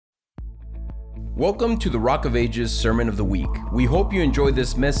Welcome to the Rock of Ages Sermon of the Week. We hope you enjoy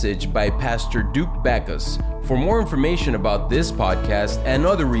this message by Pastor Duke Backus. For more information about this podcast and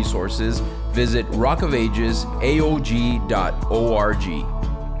other resources, visit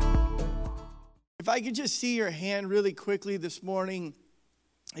rockofagesaog.org. If I could just see your hand really quickly this morning.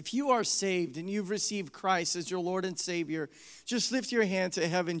 If you are saved and you've received Christ as your Lord and Savior, just lift your hand to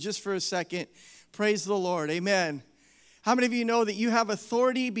heaven just for a second. Praise the Lord. Amen. How many of you know that you have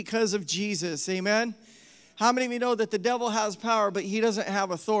authority because of Jesus? Amen. How many of you know that the devil has power, but he doesn't have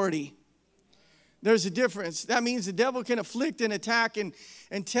authority? There's a difference. That means the devil can afflict and attack and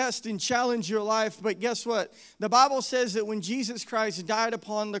test and challenge your life. But guess what? The Bible says that when Jesus Christ died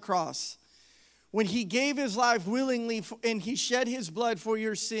upon the cross, when he gave his life willingly and he shed his blood for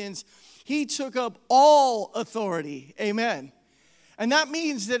your sins, he took up all authority. Amen. And that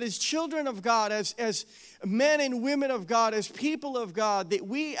means that as children of God, as men and women of God, as people of God, that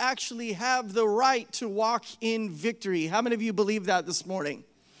we actually have the right to walk in victory. How many of you believe that this morning?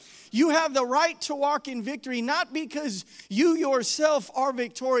 You have the right to walk in victory, not because you yourself are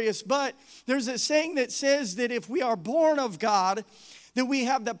victorious, but there's a saying that says that if we are born of God, that we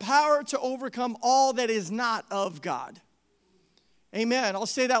have the power to overcome all that is not of God. Amen. I'll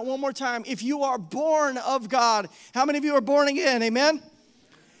say that one more time. If you are born of God, how many of you are born again? Amen.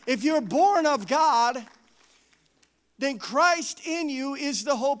 If you're born of God, then Christ in you is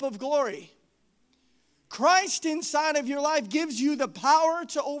the hope of glory. Christ inside of your life gives you the power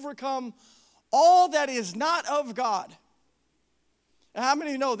to overcome all that is not of God. And how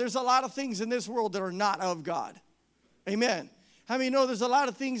many of you know there's a lot of things in this world that are not of God? Amen. How many of you know there's a lot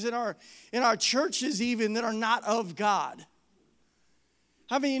of things in our churches even that are not of God?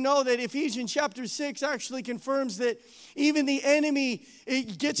 How many of you know that Ephesians chapter 6 actually confirms that even the enemy,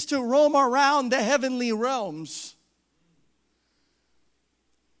 it gets to roam around the heavenly realms?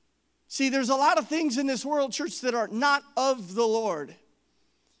 See, there's a lot of things in this world, church, that are not of the Lord.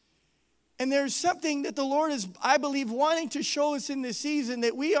 And there's something that the Lord is, I believe, wanting to show us in this season,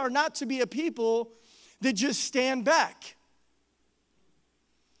 that we are not to be a people that just stand back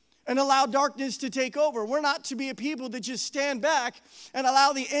and allow darkness to take over. We're not to be a people that just stand back and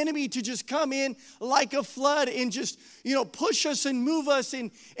allow the enemy to just come in like a flood and just, push us and move us and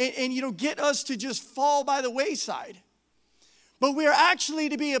get us to just fall by the wayside. But we are actually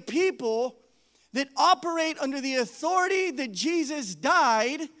to be a people that operate under the authority that Jesus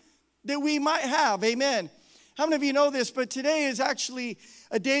died that we might have. Amen. How many of you know this? But today is actually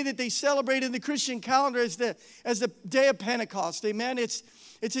a day that they celebrate in the Christian calendar as the day of Pentecost. Amen. It's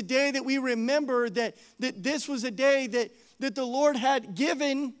a day that we remember that this was a day that the Lord had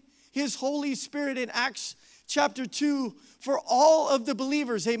given his Holy Spirit in Acts chapter 2 for all of the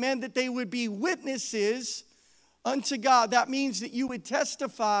believers. Amen. That they would be witnesses unto God. That means that you would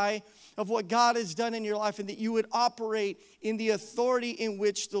testify of what God has done in your life and that you would operate in the authority in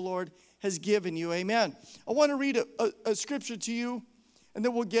which the Lord has given you. Amen. I want to read a scripture to you, and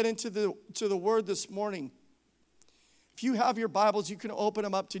then we'll get into the word this morning. If you have your Bibles, you can open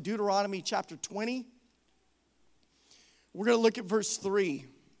them up to Deuteronomy chapter 20. We're going to look at verse 3.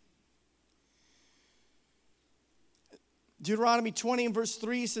 Deuteronomy 20 and verse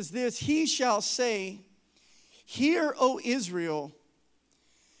 3 says this: He shall say, Hear, O Israel,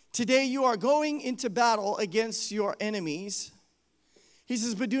 today you are going into battle against your enemies. He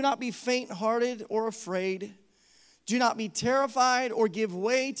says, but do not be faint-hearted or afraid. Do not be terrified or give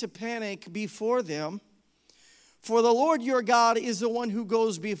way to panic before them. For the Lord your God is the one who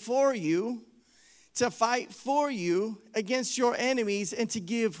goes before you to fight for you against your enemies and to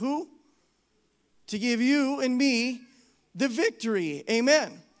give who? To give you and me the victory.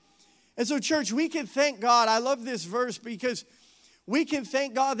 Amen. And so, church, we can thank God. I love this verse because we can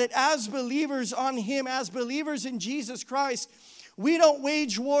thank God that as believers on him, as believers in Jesus Christ, we don't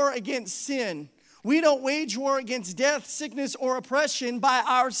wage war against sin. We don't wage war against death, sickness, or oppression by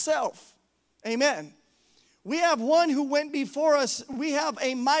ourselves. Amen. We have one who went before us. We have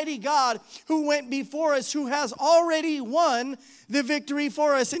a mighty God who went before us, who has already won the victory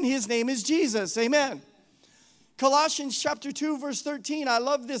for us, and his name is Jesus. Amen. Colossians chapter 2, verse 13. I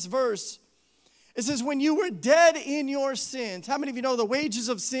love this verse. It says, when you were dead in your sins. How many of you know the wages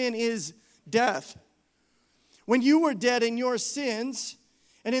of sin is death? When you were dead in your sins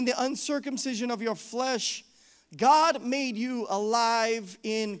and in the uncircumcision of your flesh, God made you alive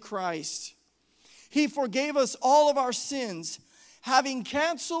in Christ. He forgave us all of our sins, having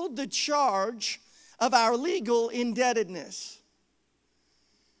canceled the charge of our legal indebtedness.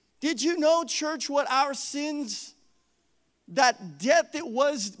 Did you know, church, what our sins, that debt that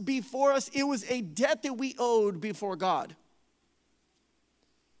was before us, it was a debt that we owed before God.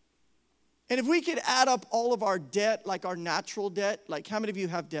 And if we could add up all of our debt, like our natural debt, like how many of you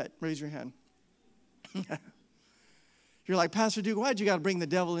have debt? Raise your hand. You're like, Pastor Duke, why'd you got to bring the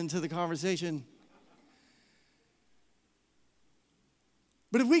devil into the conversation?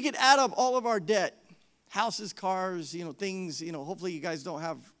 But if we could add up all of our debt, houses, cars, things, hopefully you guys don't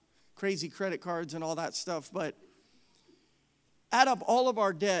have crazy credit cards and all that stuff, but add up all of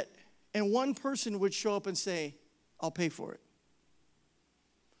our debt, and one person would show up and say, I'll pay for it.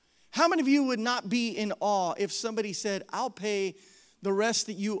 How many of you would not be in awe if somebody said, I'll pay the rest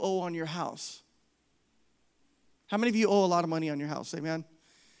that you owe on your house? How many of you owe a lot of money on your house? Amen?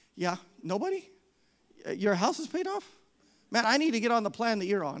 Yeah? Nobody? Your house is paid off? Man, I need to get on the plan that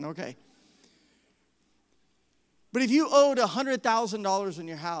you're on. Okay. But if you owed $100,000 on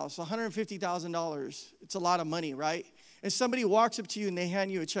your house, $150,000, it's a lot of money, right? And somebody walks up to you and they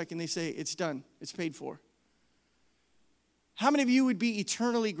hand you a check and they say, it's done. It's paid for. How many of you would be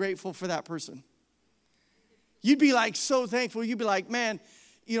eternally grateful for that person? You'd be like so thankful. You'd be like, man,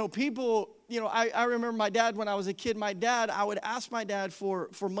 people, I remember my dad when I was a kid. I would ask my dad for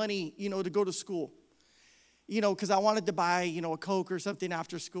money, to go to school. Because I wanted to buy, a Coke or something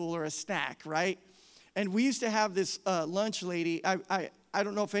after school or a snack, right? And we used to have this lunch lady. I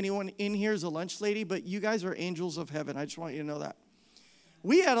don't know if anyone in here is a lunch lady, but you guys are angels of heaven. I just want you to know that.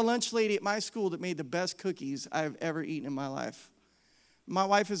 We had a lunch lady at my school that made the best cookies I've ever eaten in my life. My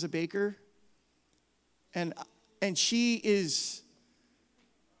wife is a baker, and she is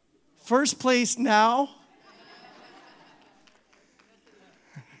first place now.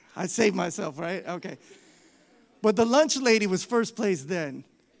 I saved myself, right? Okay. But the lunch lady was first place then.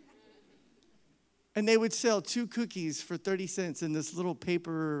 And they would sell 2 cookies for 30 cents in this little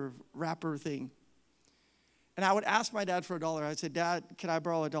paper wrapper thing. And I would ask my dad for $1. I'd say, Dad, can I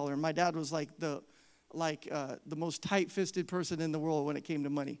borrow $1? And my dad was like the most tight-fisted person in the world when it came to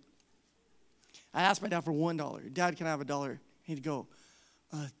money. I asked my dad for $1. Dad, can I have $1? He'd go,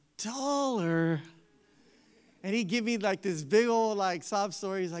 $1? And he'd give me like this big old sob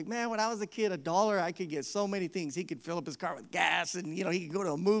story. He's like, man, when I was a kid, $1, I could get so many things. He could fill up his car with gas and, he could go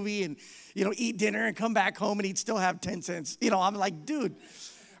to a movie and, eat dinner and come back home and he'd still have 10 cents. I'm like, dude,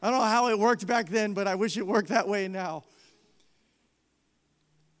 I don't know how it worked back then, but I wish it worked that way now.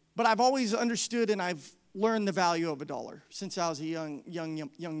 But I've always understood and I've learned the value of $1 since I was a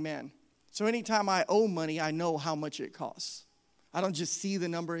young man. So anytime I owe money, I know how much it costs. I don't just see the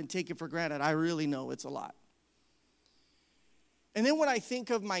number and take it for granted. I really know it's a lot. And then when I think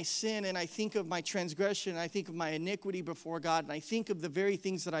of my sin and I think of my transgression, I think of my iniquity before God, and I think of the very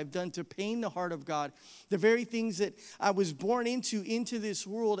things that I've done to pain the heart of God, the very things that I was born into this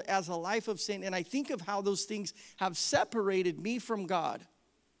world as a life of sin, and I think of how those things have separated me from God.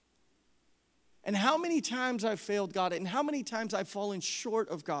 And how many times I've failed God, and how many times I've fallen short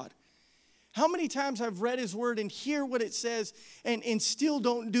of God. How many times I've read His Word and hear what it says and still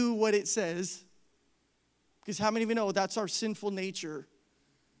don't do what it says. Because how many of you know that's our sinful nature?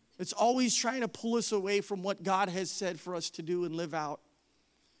 It's always trying to pull us away from what God has said for us to do and live out.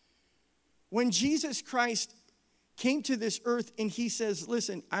 When Jesus Christ came to this earth and He says,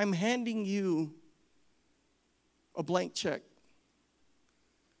 listen, I'm handing you a blank check.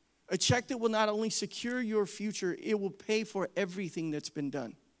 A check that will not only secure your future, it will pay for everything that's been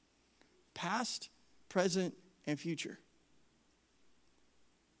done. Past, present, and future.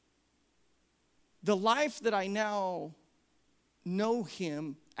 The life that I now know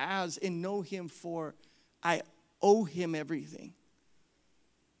Him as and know Him for, I owe Him everything.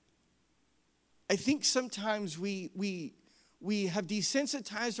 I think sometimes we have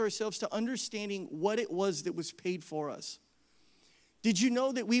desensitized ourselves to understanding what it was that was paid for us. Did you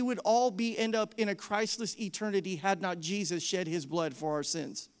know that we would all end up in a Christless eternity had not Jesus shed His blood for our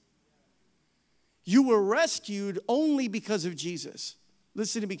sins? You were rescued only because of Jesus.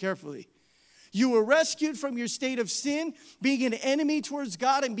 Listen to me carefully. You were rescued from your state of sin, being an enemy towards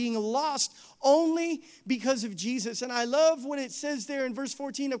God and being lost only because of Jesus. And I love what it says there in verse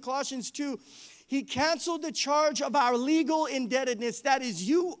 14 of Colossians 2. He canceled the charge of our legal indebtedness. That is,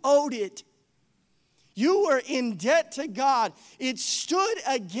 you owed it. You were in debt to God. It stood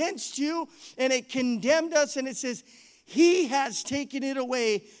against you and it condemned us. And it says, He has taken it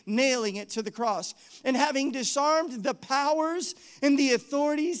away, nailing it to the cross. And having disarmed the powers and the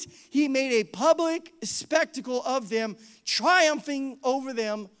authorities, He made a public spectacle of them, triumphing over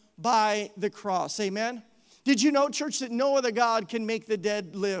them by the cross. Amen? Did you know, church, that no other God can make the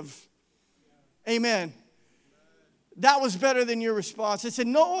dead live? Amen. That was better than your response. It said,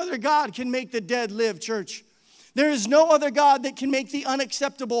 no other God can make the dead live, church. There is no other God that can make the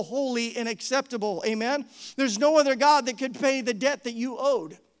unacceptable holy and acceptable. Amen? There's no other God that could pay the debt that you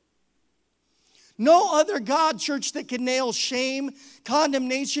owed. No other God, church, that can nail shame,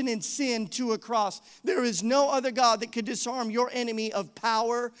 condemnation, and sin to a cross. There is no other God that could disarm your enemy of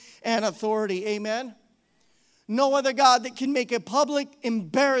power and authority. Amen? No other God that can make a public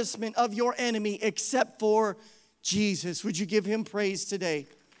embarrassment of your enemy except for Jesus. Would you give him praise today?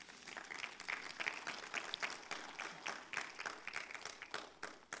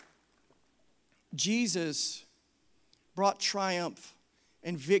 Jesus brought triumph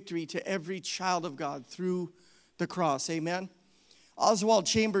and victory to every child of God through the cross. Amen? Oswald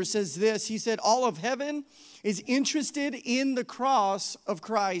Chambers says this. He said, all of heaven is interested in the cross of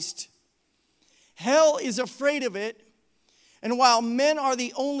Christ. Hell is afraid of it, and while men are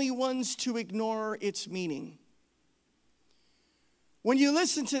the only ones to ignore its meaning. When you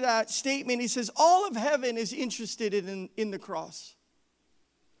listen to that statement, he says, all of heaven is interested in the cross.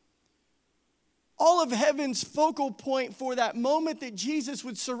 All of heaven's focal point for that moment that Jesus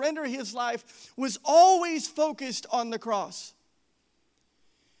would surrender his life was always focused on the cross.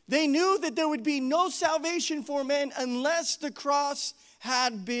 They knew that there would be no salvation for men unless the cross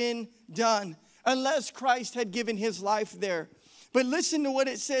had been done, unless Christ had given his life there. But listen to what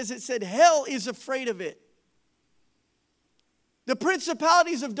it says. It said, hell is afraid of it. The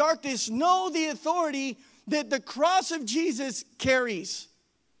principalities of darkness know the authority that the cross of Jesus carries.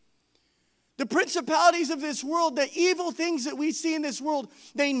 The principalities of this world, the evil things that we see in this world,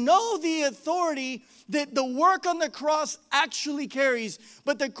 they know the authority that the work on the cross actually carries.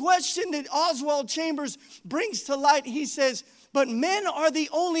 But the question that Oswald Chambers brings to light, he says, but men are the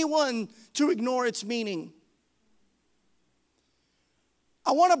only one to ignore its meaning.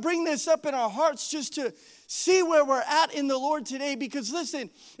 I want to bring this up in our hearts just to see where we're at in the Lord today. Because listen,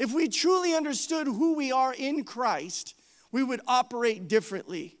 if we truly understood who we are in Christ, we would operate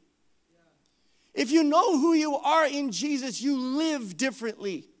differently. If you know who you are in Jesus, you live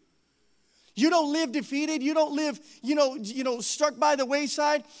differently. You don't live defeated. You don't live, struck by the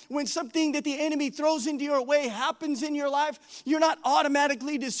wayside. When something that the enemy throws into your way happens in your life, you're not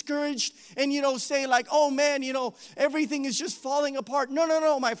automatically discouraged and, say like, oh man, everything is just falling apart.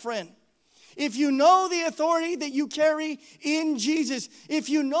 No, my friend. If you know the authority that you carry in Jesus, if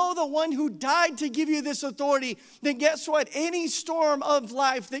you know the one who died to give you this authority, then guess what? Any storm of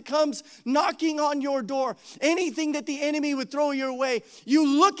life that comes knocking on your door, anything that the enemy would throw your way, you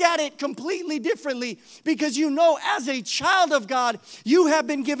look at it completely differently because you know as a child of God, you have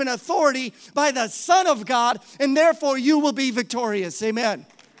been given authority by the Son of God, and therefore you will be victorious. Amen.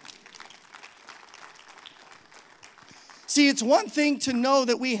 See, it's one thing to know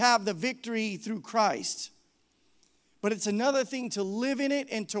that we have the victory through Christ, but it's another thing to live in it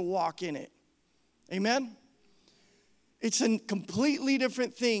and to walk in it. Amen? It's a completely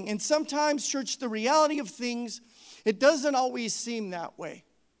different thing. And sometimes, church, the reality of things, it doesn't always seem that way.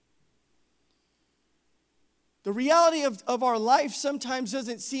 The reality of our life sometimes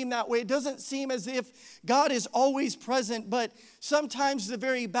doesn't seem that way. It doesn't seem as if God is always present, but sometimes the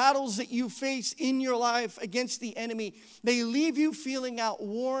very battles that you face in your life against the enemy, they leave you feeling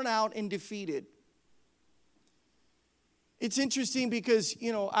worn out and defeated. It's interesting because,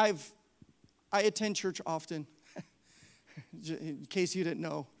 I attend church often, in case you didn't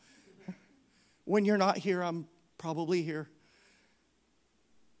know. When you're not here, I'm probably here.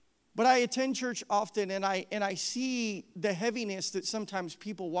 But I attend church often, and I see the heaviness that sometimes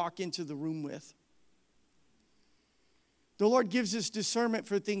people walk into the room with. The Lord gives us discernment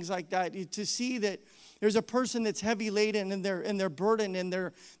for things like that, to see that there's a person that's heavy laden and they're burdened and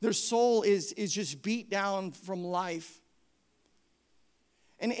their soul is just beat down from life.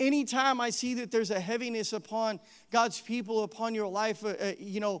 And anytime I see that there's a heaviness upon God's people, upon your life,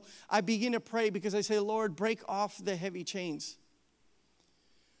 I begin to pray because I say, Lord, break off the heavy chains.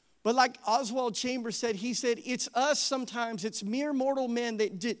 But like Oswald Chambers said, he said, it's us sometimes, it's mere mortal men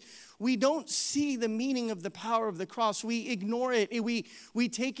we don't see the meaning of the power of the cross. We ignore it. We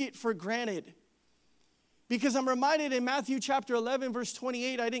take it for granted. Because I'm reminded in Matthew chapter 11, verse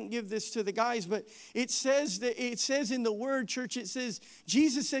 28, I didn't give this to the guys, but it says in the word, church, it says,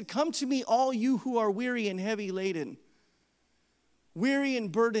 Jesus said, come to me, all you who are weary and heavy laden, weary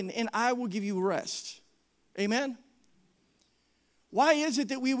and burdened, and I will give you rest. Amen? Why is it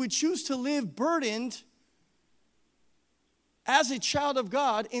that we would choose to live burdened as a child of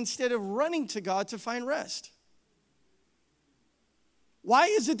God instead of running to God to find rest? Why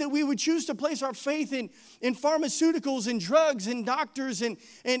is it that we would choose to place our faith in pharmaceuticals and drugs and doctors and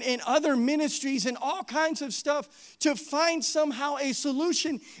other ministries and all kinds of stuff to find somehow a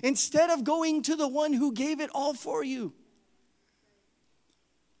solution instead of going to the one who gave it all for you?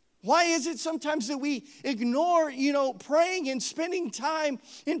 Why is it sometimes that we ignore, praying and spending time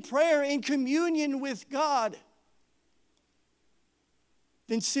in prayer and communion with God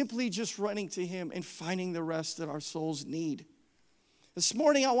than simply just running to Him and finding the rest that our souls need? This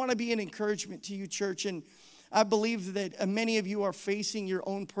morning, I want to be an encouragement to you, church, and I believe that many of you are facing your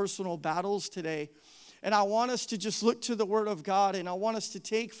own personal battles today. And I want us to just look to the Word of God, and I want us to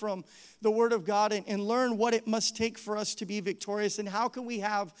take from the Word of God and learn what it must take for us to be victorious, and how can we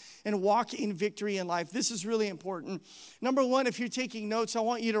have and walk in victory in life. This is really important. Number one, if you're taking notes, I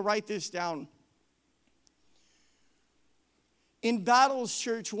want you to write this down. In battles,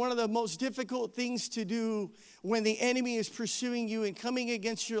 church, one of the most difficult things to do when the enemy is pursuing you and coming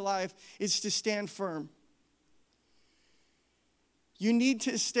against your life is to stand firm. You need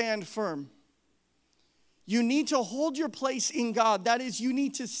to stand firm. You need to hold your place in God. That is, you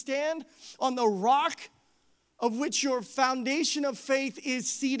need to stand on the rock of which your foundation of faith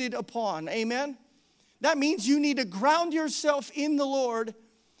is seated upon. Amen? That means you need to ground yourself in the Lord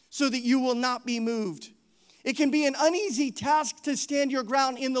so that you will not be moved. It can be an uneasy task to stand your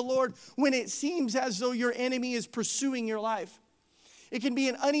ground in the Lord when it seems as though your enemy is pursuing your life. It can be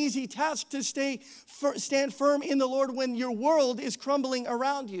an uneasy task to stand firm in the Lord when your world is crumbling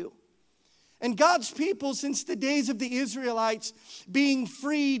around you. And God's people, since the days of the Israelites being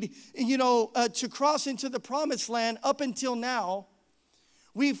freed, to cross into the promised land up until now,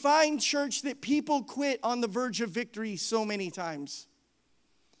 we find, church, that people quit on the verge of victory so many times.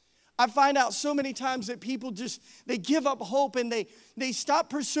 I find out so many times that people they give up hope, and they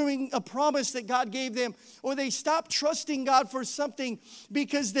stop pursuing a promise that God gave them, or they stop trusting God for something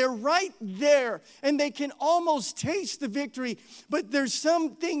because they're right there and they can almost taste the victory, but there's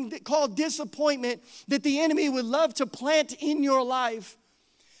something called disappointment that the enemy would love to plant in your life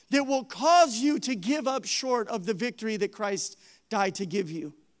that will cause you to give up short of the victory that Christ died to give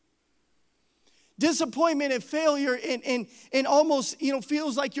you. Disappointment and failure and almost,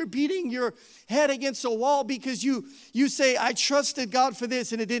 feels like you're beating your head against a wall because you say, I trusted God for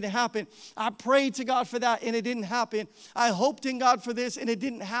this and it didn't happen. I prayed to God for that and it didn't happen. I hoped in God for this and it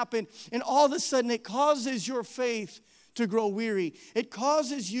didn't happen. And all of a sudden it causes your faith to grow weary. It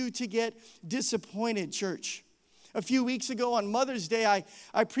causes you to get disappointed, church. A few weeks ago on Mother's Day,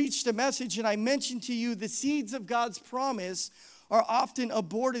 I preached a message and I mentioned to you the seeds of God's promise are often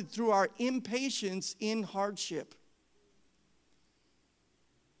aborted through our impatience in hardship.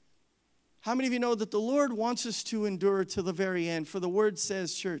 How many of you know that the Lord wants us to endure to the very end? For the word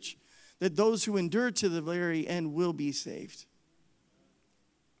says, church, that those who endure to the very end will be saved.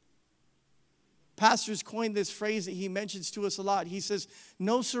 Pastors coined this phrase that he mentions to us a lot. He says,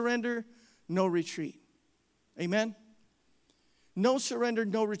 no surrender, no retreat. Amen? No surrender,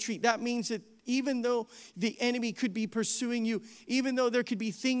 no retreat. That means that even though the enemy could be pursuing you, even though there could be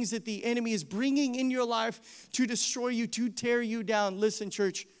things that the enemy is bringing in your life to destroy you, to tear you down, listen,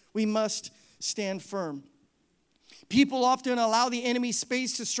 church, we must stand firm. People often allow the enemy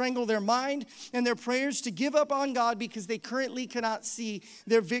space to strangle their mind and their prayers, to give up on God because they currently cannot see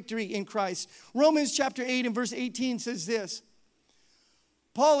their victory in Christ. Romans chapter 8 and verse 18 says this.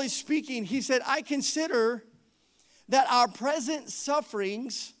 Paul is speaking. He said, I consider that our present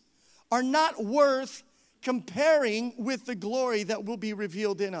sufferings are not worth comparing with the glory that will be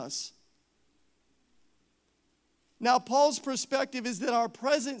revealed in us. Now, Paul's perspective is that our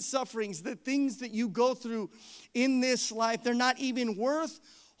present sufferings, the things that you go through in this life, they're not even worth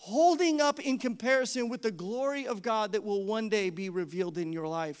holding up in comparison with the glory of God that will one day be revealed in your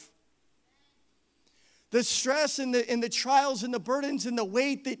life. The stress and the trials and the burdens and the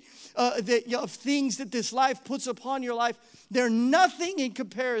weight of things that this life puts upon your life, they're nothing in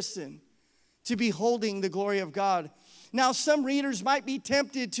comparison to beholding the glory of God. Now, some readers might be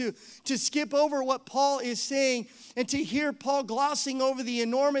tempted to skip over what Paul is saying and to hear Paul glossing over the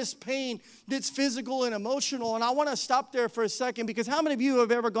enormous pain that's physical and emotional. And I want to stop there for a second, because how many of you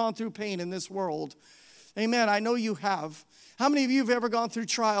have ever gone through pain in this world? Amen. I know you have. How many of you have ever gone through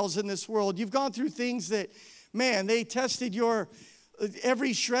trials in this world? You've gone through things that, man, they tested your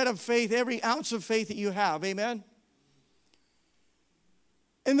every shred of faith, every ounce of faith that you have. Amen.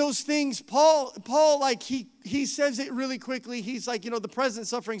 And those things, Paul, like he says it really quickly. He's like, the present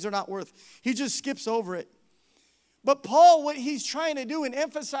sufferings are not worth. He just skips over it. But Paul, what he's trying to do and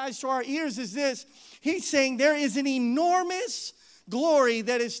emphasize to our ears is this. He's saying there is an enormous glory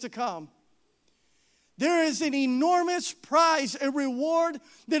that is to come. There is an enormous prize, a reward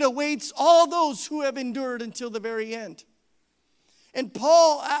that awaits all those who have endured until the very end. And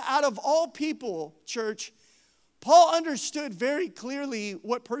Paul, out of all people, church, Paul understood very clearly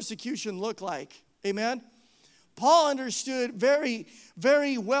what persecution looked like. Amen? Paul understood very,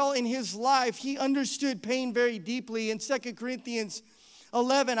 very well in his life. He understood pain very deeply. In 2 Corinthians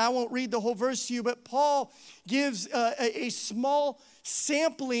 11, I won't read the whole verse to you, but Paul gives a small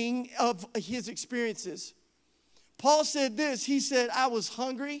sampling of his experiences. Paul said this. He said, I was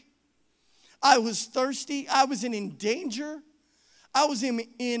hungry. I was thirsty. I was in danger. I was in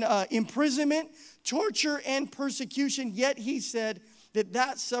imprisonment, torture, and persecution. Yet he said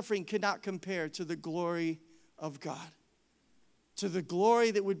that suffering could not compare to the glory of God, to the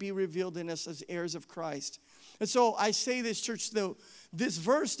glory that would be revealed in us as heirs of Christ. And so I say this, church, though, this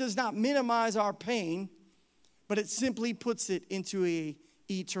verse does not minimize our pain, but it simply puts it into an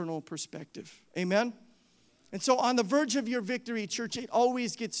eternal perspective. Amen? And so on the verge of your victory, church, it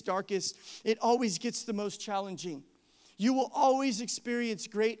always gets darkest. It always gets the most challenging. You will always experience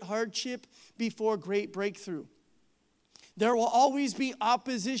great hardship before great breakthrough. There will always be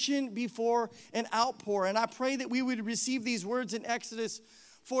opposition before an outpour. And I pray that we would receive these words in Exodus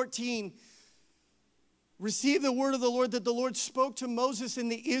 14. Receive the word of the Lord that the Lord spoke to Moses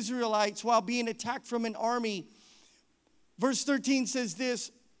and the Israelites while being attacked from an army. Verse 13 says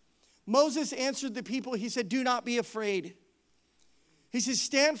this, Moses answered the people, he said, do not be afraid. He says,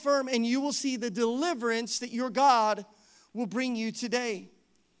 stand firm and you will see the deliverance that your God will bring you today.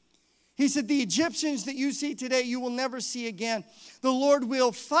 He said, the Egyptians that you see today, you will never see again. The Lord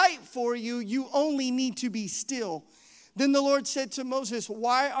will fight for you. You only need to be still. Then the Lord said to Moses,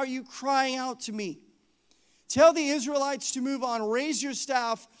 why are you crying out to me? Tell the Israelites to move on. Raise your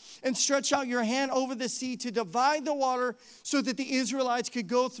staff and stretch out your hand over the sea to divide the water so that the Israelites could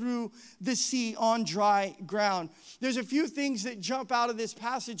go through the sea on dry ground. There's a few things that jump out of this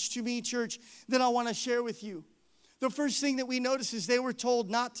passage to me, church, that I want to share with you. The first thing that we notice is they were told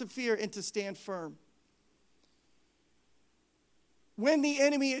not to fear and to stand firm. When the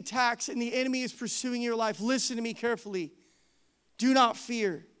enemy attacks and the enemy is pursuing your life, listen to me carefully. Do not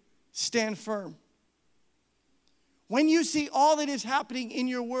fear. Stand firm. When you see all that is happening in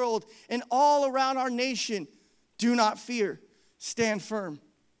your world and all around our nation, do not fear. Stand firm.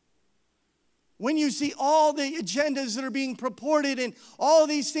 When you see all the agendas that are being purported and all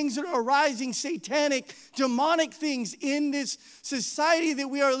these things that are arising, satanic, demonic things in this society that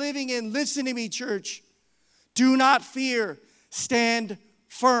we are living in, listen to me, church. Do not fear. Stand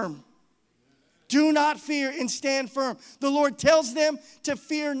firm. Do not fear and stand firm. The Lord tells them to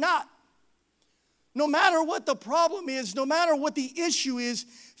fear not. No matter what the problem is, no matter what the issue is,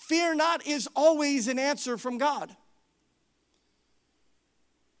 fear not is always an answer from God.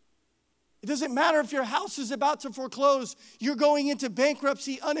 It doesn't matter if your house is about to foreclose, you're going into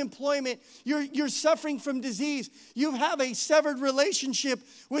bankruptcy, unemployment, you're suffering from disease, you have a severed relationship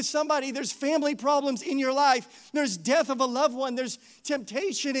with somebody, there's family problems in your life, there's death of a loved one, there's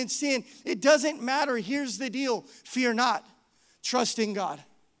temptation and sin. It doesn't matter. Here's the deal. Fear not. Trust in God.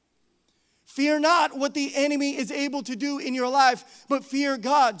 Fear not what the enemy is able to do in your life, but fear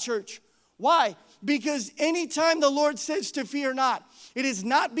God, church. Why? Because anytime the Lord says to fear not, it is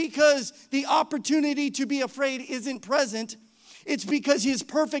not because the opportunity to be afraid isn't present. It's because his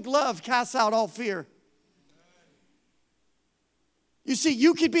perfect love casts out all fear. You see,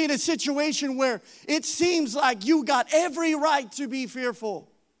 you could be in a situation where it seems like you got every right to be fearful.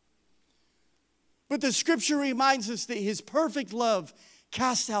 But the scripture reminds us that his perfect love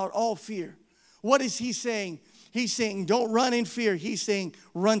casts out all fear. What is he saying? He's saying, don't run in fear. He's saying,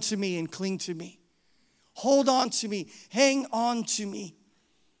 run to me and cling to me. Hold on to me. Hang on to me.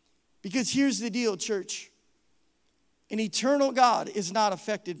 Because here's the deal, church. An eternal God is not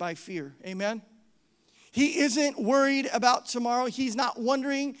affected by fear. Amen? He isn't worried about tomorrow. He's not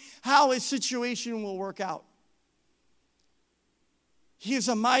wondering how his situation will work out. He is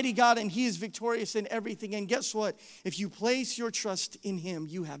a mighty God and he is victorious in everything. And guess what? If you place your trust in him,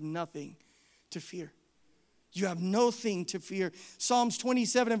 you have nothing to fear. You have nothing to fear. Psalms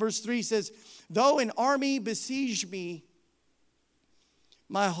 27 and verse 3 says, though an army besiege me,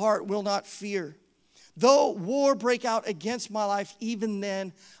 my heart will not fear. Though war break out against my life, even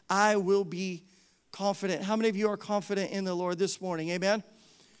then I will be confident. How many of you are confident in the Lord this morning? Amen.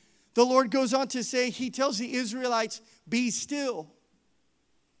 The Lord goes on to say, he tells the Israelites, be still.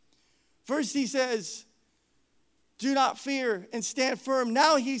 First he says, do not fear and stand firm.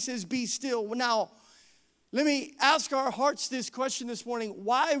 Now he says, be still. Now, let me ask our hearts this question this morning.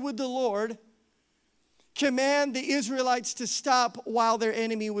 Why would the Lord command the Israelites to stop while their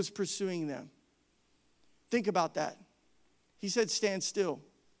enemy was pursuing them? Think about that. He said, stand still.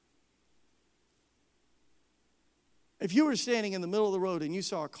 If you were standing in the middle of the road and you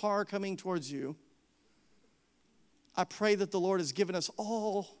saw a car coming towards you, I pray that the Lord has given us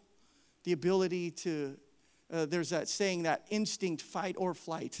all the ability to there's that saying, that instinct, fight or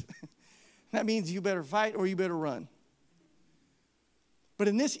flight. That means you better fight or you better run. But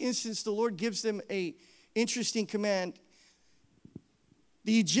in this instance, the Lord gives them a interesting command.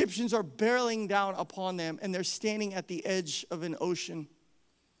 The Egyptians are barreling down upon them, and they're standing at the edge of an ocean,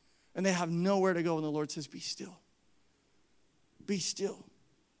 and they have nowhere to go. And the Lord says, be still. Be still.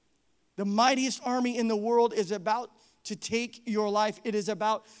 The mightiest army in the world is about to take your life. It is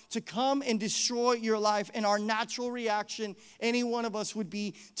about to come and destroy your life. And our natural reaction, any one of us, would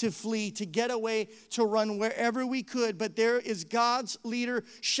be to flee, to get away, to run wherever we could. But there is God's leader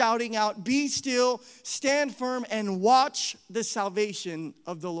shouting out, be still, stand firm, and watch the salvation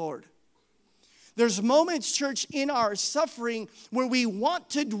of the Lord. There's moments, church, in our suffering where we want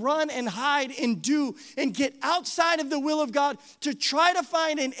to run and hide and do and get outside of the will of God to try to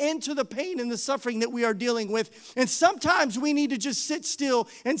find an end to the pain and the suffering that we are dealing with. And sometimes we need to just sit still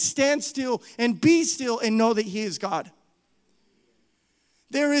and stand still and be still and know that He is God.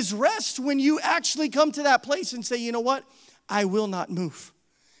 There is rest when you actually come to that place and say, you know what? I will not move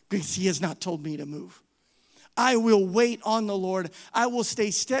because He has not told me to move. I will wait on the Lord. I will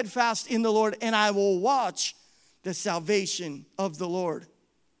stay steadfast in the Lord, and I will watch the salvation of the Lord.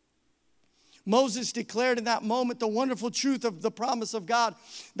 Moses declared in that moment the wonderful truth of the promise of God.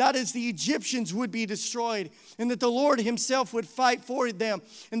 That is, the Egyptians would be destroyed, and that the Lord Himself would fight for them,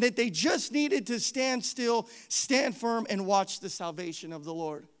 and that they just needed to stand still, stand firm, and watch the salvation of the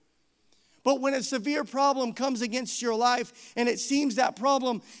Lord. But when a severe problem comes against your life and it seems that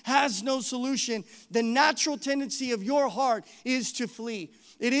problem has no solution, the natural tendency of your heart is to flee.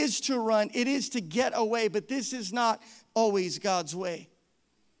 It is to run. It is to get away. But this is not always God's way.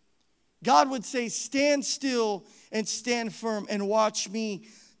 God would say, stand still and stand firm and watch me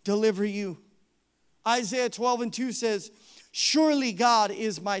deliver you. Isaiah 12:2 says, surely God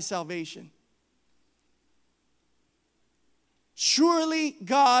is my salvation. Surely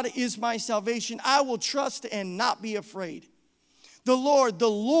God is my salvation. I will trust and not be afraid. The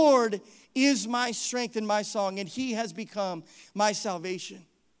Lord is my strength and my song, and He has become my salvation.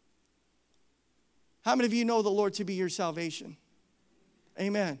 How many of you know the Lord to be your salvation?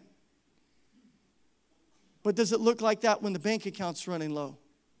 Amen. But does it look like that when the bank account's running low?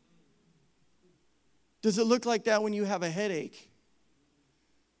 Does it look like that when you have a headache?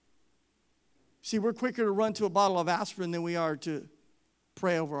 See, we're quicker to run to a bottle of aspirin than we are to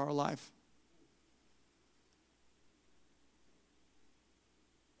pray over our life.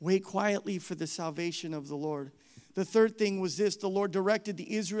 Wait quietly for the salvation of the Lord. The third thing was this: the Lord directed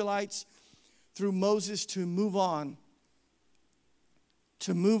the Israelites through Moses to move on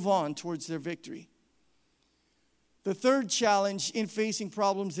towards their victory. The third challenge in facing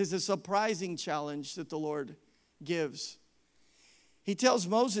problems is a surprising challenge that the Lord gives. He tells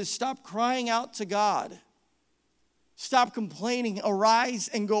Moses, stop crying out to God. Stop complaining. Arise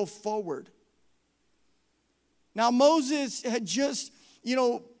and go forward. Now, Moses had just,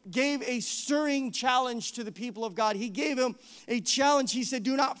 gave a stirring challenge to the people of God. He gave him a challenge. He said,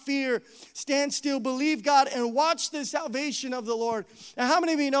 do not fear. Stand still. Believe God and watch the salvation of the Lord. Now, how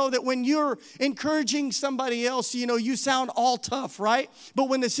many of you know that when you're encouraging somebody else, you sound all tough, right? But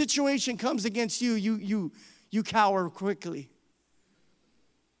when the situation comes against you, you cower quickly.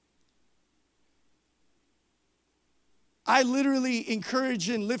 I literally encourage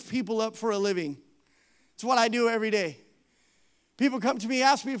and lift people up for a living. It's what I do every day. People come to me,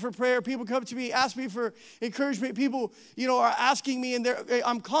 ask me for prayer. People come to me, ask me for encouragement. People, are asking me, and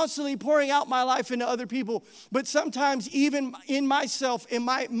I'm constantly pouring out my life into other people. But sometimes even in myself, in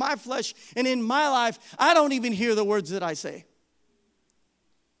my flesh, and in my life, I don't even hear the words that I say.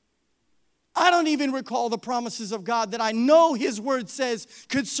 I don't even recall the promises of God that I know His word says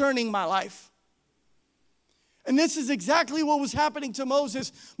concerning my life. And this is exactly what was happening to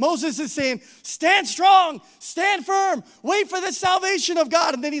Moses. Moses is saying, stand strong, stand firm, wait for the salvation of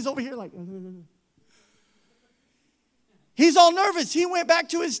God. And then he's over here like, he's all nervous. He went back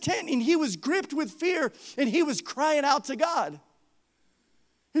to his tent and he was gripped with fear and he was crying out to God.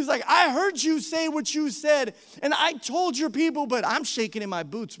 He's like, I heard you say what you said and I told your people, but I'm shaking in my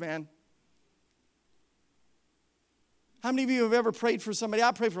boots, man. How many of you have ever prayed for somebody?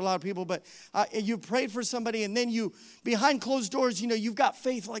 I pray for a lot of people, but you've prayed for somebody and then you, behind closed doors, you've got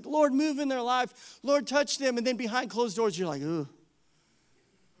faith like, Lord, move in their life. Lord, touch them. And then behind closed doors, you're like, ugh.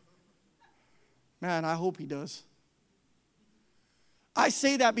 Man, I hope He does. I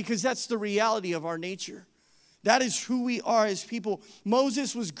say that because that's the reality of our nature. That is who we are as people.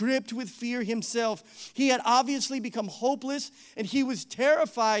 Moses was gripped with fear himself. He had obviously become hopeless and he was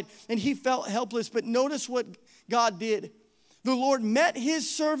terrified and he felt helpless. But notice what God did. The Lord met his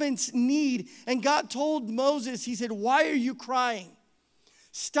servant's need, and God told Moses, he said, why are you crying?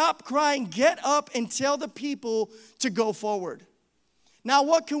 Stop crying, get up and tell the people to go forward. Now,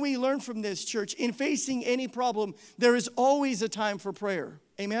 what can we learn from this, church? In facing any problem, there is always a time for prayer.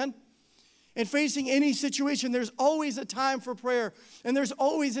 Amen? In facing any situation, there's always a time for prayer. And there's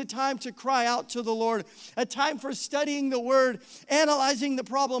always a time to cry out to the Lord. A time for studying the Word, analyzing the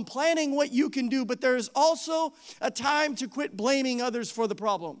problem, planning what you can do. But there is also a time to quit blaming others for the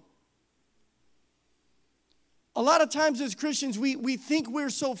problem. A lot of times as Christians, we think we're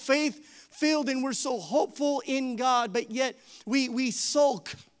so faith-filled and we're so hopeful in God, but yet we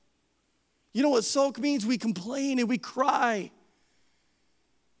sulk. You know what sulk means? We complain and we cry.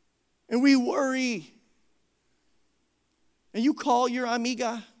 And we worry. And you call your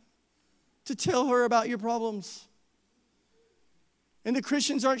amiga to tell her about your problems. And the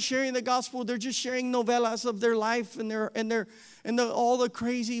Christians aren't sharing the gospel. They're just sharing novelas of their life and all the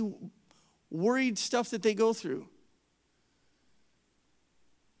crazy, worried stuff that they go through.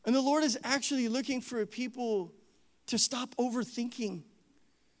 And the Lord is actually looking for a people to stop overthinking.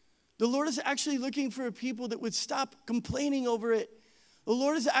 The Lord is actually looking for a people that would stop complaining over it. The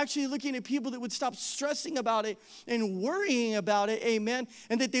Lord is actually looking at people that would stop stressing about it and worrying about it, amen,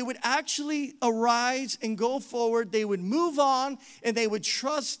 and that they would actually arise and go forward. They would move on, and they would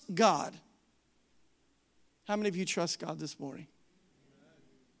trust God. How many of you trust God this morning?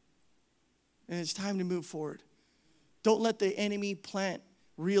 And it's time to move forward. Don't let the enemy plant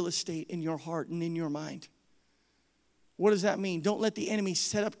real estate in your heart and in your mind. What does that mean? Don't let the enemy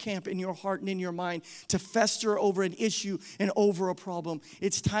set up camp in your heart and in your mind to fester over an issue and over a problem.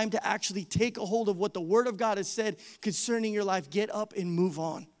 It's time to actually take a hold of what the Word of God has said concerning your life. Get up and move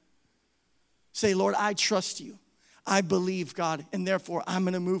on. Say, Lord, I trust you. I believe, God, and therefore I'm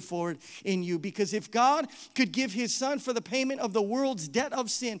going to move forward in you. Because if God could give his son for the payment of the world's debt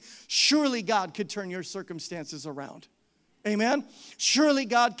of sin, surely God could turn your circumstances around. Amen? Surely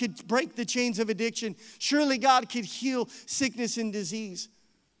God could break the chains of addiction. Surely God could heal sickness and disease.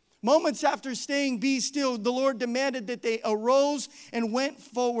 Moments after staying be still, the Lord demanded that they arose and went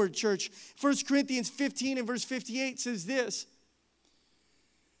forward, church. 1 Corinthians 15 and verse 58 says this.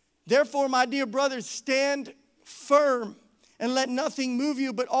 Therefore, my dear brothers, stand firm and let nothing move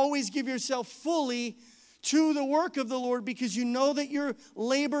you, but always give yourself fully to the work of the Lord, because you know that your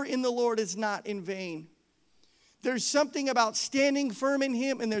labor in the Lord is not in vain. There's something about standing firm in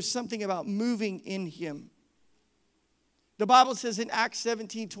him, and there's something about moving in him. The Bible says in Acts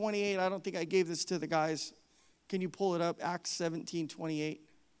 17:28, I don't think I gave this to the guys. Can you pull it up? Acts 17:28.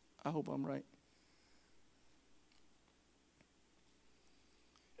 I hope I'm right.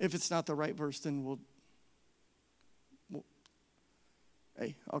 If it's not the right verse, then we'll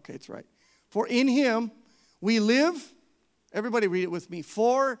hey, okay, it's right. For in him we live. Everybody read it with me.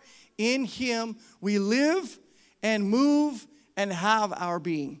 For in him we live and move and have our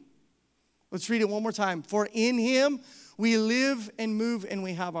being. Let's read it one more time. For in him we live and move and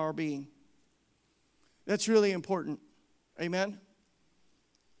we have our being. That's really important. Amen?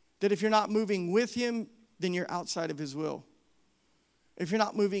 That if you're not moving with him, then you're outside of his will. If you're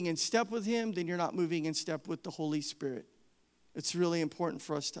not moving in step with him, then you're not moving in step with the Holy Spirit. It's really important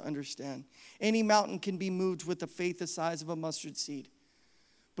for us to understand. Any mountain can be moved with the faith the size of a mustard seed.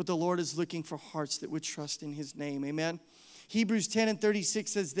 But the Lord is looking for hearts that would trust in his name. Amen? Hebrews 10 and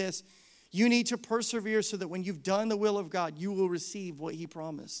 36 says this. You need to persevere so that when you've done the will of God, you will receive what he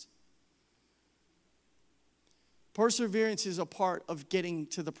promised. Perseverance is a part of getting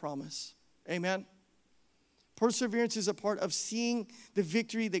to the promise. Amen? Perseverance is a part of seeing the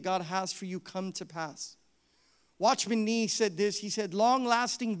victory that God has for you come to pass. Watchman Nee said this. He said,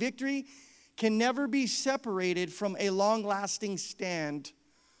 long-lasting victory can never be separated from a long-lasting stand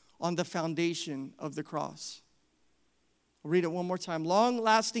on the foundation of the cross. I'll read it one more time.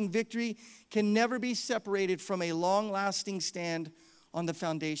 Long-lasting victory can never be separated from a long-lasting stand on the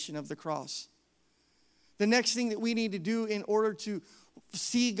foundation of the cross. The next thing that we need to do in order to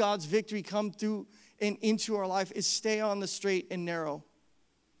see God's victory come through and into our life is stay on the straight and narrow.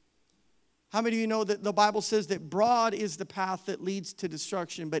 How many of you know that the Bible says that broad is the path that leads to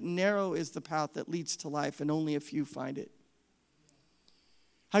destruction, but narrow is the path that leads to life, and only a few find it?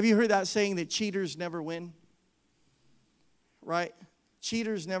 Have you heard that saying that cheaters never win? Right?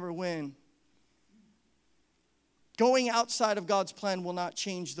 Cheaters never win. Going outside of God's plan will not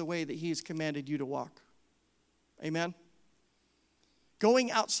change the way that he has commanded you to walk. Amen?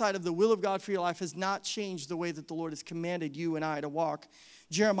 Going outside of the will of God for your life has not changed the way that the Lord has commanded you and I to walk.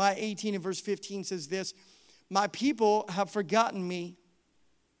 Jeremiah 18 and verse 15 says this. My people have forgotten me,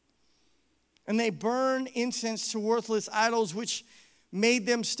 And they burn incense to worthless idols, which made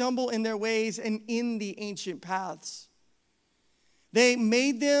them stumble in their ways and in the ancient paths. They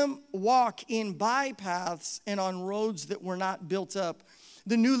made them walk in bypaths and on roads that were not built up.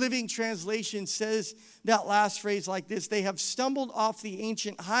 The New Living Translation says that last phrase like this: they have stumbled off the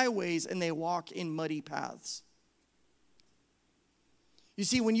ancient highways and they walk in muddy paths. You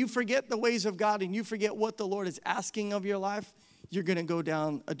see, when you forget the ways of God and you forget what the Lord is asking of your life, you're going to go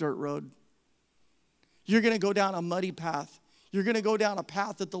down a dirt road. You're going to go down a muddy path. You're going to go down a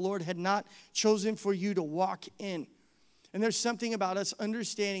path that the Lord had not chosen for you to walk in. And there's something about us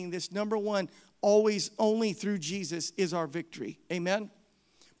understanding this. Number one, always only through Jesus is our victory. Amen?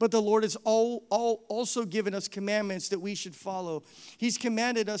 But the Lord has also given us commandments that we should follow. He's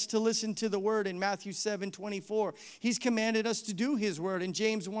commanded us to listen to the word in Matthew 7:24. He's commanded us to do his word in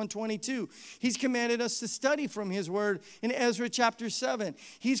James 1:22. He's commanded us to study from his word in Ezra chapter 7.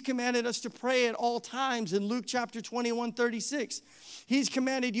 He's commanded us to pray at all times in Luke chapter 21:36. He's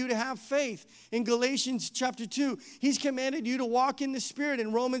commanded you to have faith in Galatians chapter 2. He's commanded you to walk in the Spirit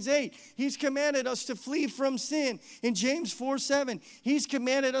in Romans 8. He's commanded us to flee from sin in James 4:7. He's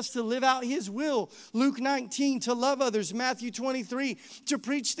commanded us to live out his will, Luke 19, to love others, Matthew 23, to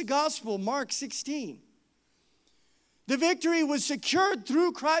preach the gospel, Mark 16. The victory was secured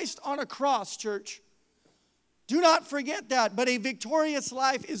through Christ on a cross, church. Do not forget that. But a victorious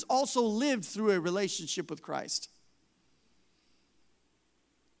life is also lived through a relationship with Christ.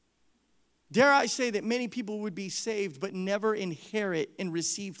 Dare I say that many people would be saved but never inherit and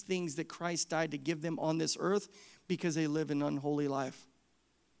receive things that Christ died to give them on this earth because they live an unholy life.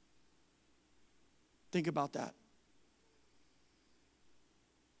 Think about that.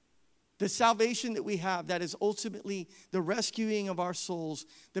 The salvation that we have, that is ultimately the rescuing of our souls,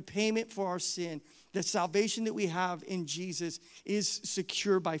 the payment for our sin, the salvation that we have in Jesus is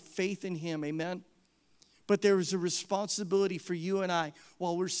secure by faith in him. Amen? But there is a responsibility for you and I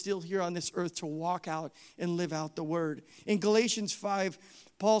while we're still here on this earth to walk out and live out the word. In Galatians 5,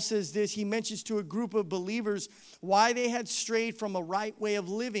 Paul says this. He mentions to a group of believers why they had strayed from a right way of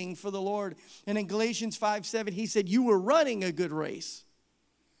living for the Lord. And in Galatians 5:7, he said, you were running a good race.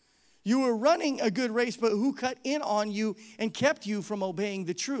 You were running a good race, but who cut in on you and kept you from obeying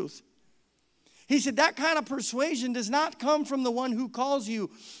the truth? He said that kind of persuasion does not come from the one who calls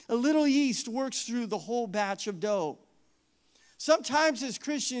you. A little yeast works through the whole batch of dough. Sometimes as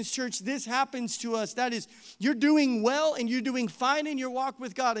Christians, church, this happens to us. That is, you're doing well and you're doing fine in your walk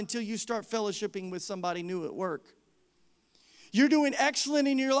with God until you start fellowshipping with somebody new at work. You're doing excellent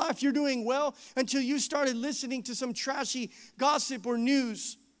in your life. You're doing well until you started listening to some trashy gossip or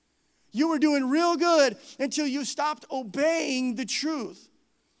news. You were doing real good until you stopped obeying the truth.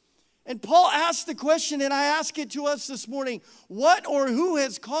 And Paul asked the question, and I ask it to us this morning, what or who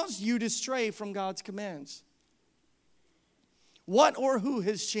has caused you to stray from God's commands? What or who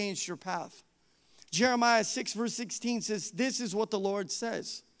has changed your path? Jeremiah 6 verse 16 says, this is what the Lord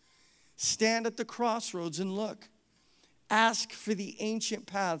says. Stand at the crossroads and look. Ask for the ancient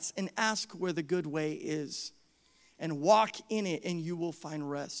paths and ask where the good way is. And walk in it and you will find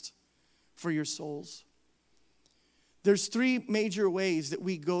rest for your souls. There's three major ways that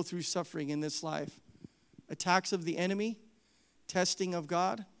we go through suffering in this life. Attacks of the enemy, testing of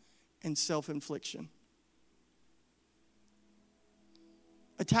God, and self-infliction.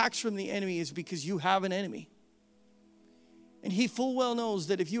 Attacks from the enemy is because you have an enemy. And he full well knows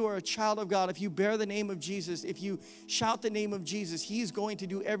that if you are a child of God, if you bear the name of Jesus, if you shout the name of Jesus, he's going to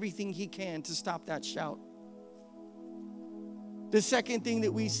do everything he can to stop that shout. The second thing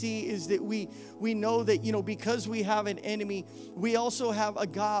that we see is that we know that, because we have an enemy, we also have a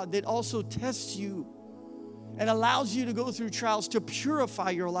God that also tests you and allows you to go through trials to purify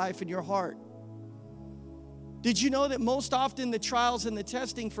your life and your heart. Did you know that most often the trials and the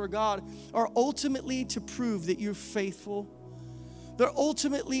testing for God are ultimately to prove that you're faithful? They're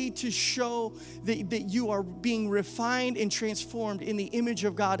ultimately to show that you are being refined and transformed in the image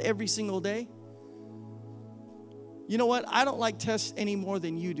of God every single day. You know what? I don't like tests any more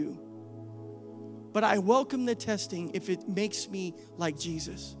than you do. But I welcome the testing if it makes me like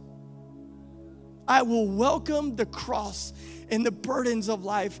Jesus. I will welcome the cross and the burdens of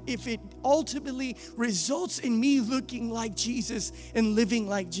life if it ultimately results in me looking like Jesus and living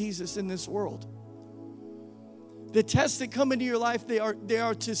like Jesus in this world. The tests that come into your life, they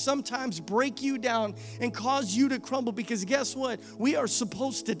are to sometimes break you down and cause you to crumble, because guess what? We are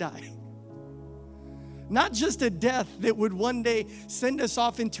supposed to die. Not just a death that would one day send us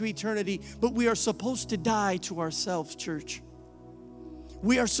off into eternity, but we are supposed to die to ourselves, church.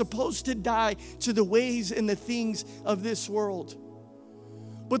 We are supposed to die to the ways and the things of this world.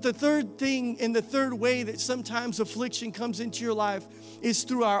 But the third thing and the third way that sometimes affliction comes into your life is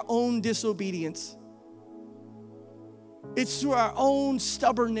through our own disobedience. It's through our own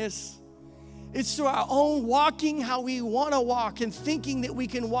stubbornness. It's through our own walking how we want to walk and thinking that we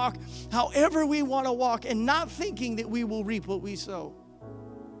can walk however we want to walk and not thinking that we will reap what we sow.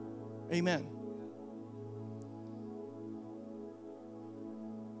 Amen.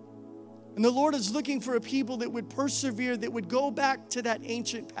 And the Lord is looking for a people that would persevere, that would go back to that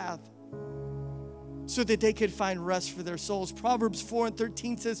ancient path so that they could find rest for their souls. Proverbs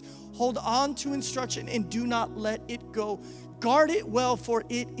 4:13 says, hold on to instruction and do not let it go. Guard it well, for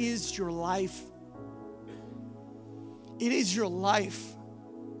it is your life. It is your life.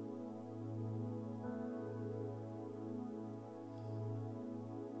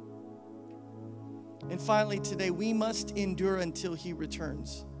 And finally today, we must endure until He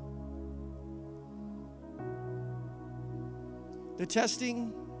returns. The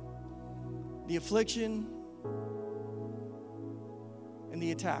testing, the affliction, and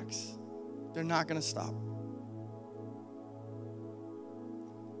the attacks, they're not going to stop.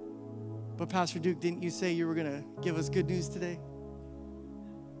 But Pastor Duke, didn't you say you were going to give us good news today?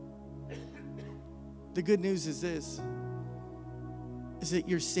 The good news is this, is that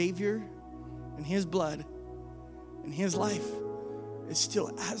your Savior and His blood and His life is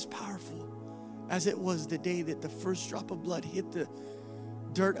still as powerful as it was the day that the first drop of blood hit the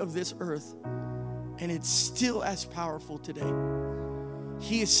dirt of this earth. And it's still as powerful today.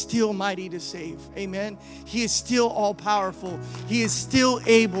 He is still mighty to save. Amen. He is still all powerful. He is still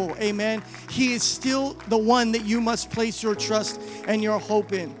able. Amen. He is still the one that you must place your trust and your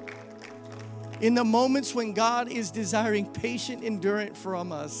hope in. In the moments when God is desiring patient endurance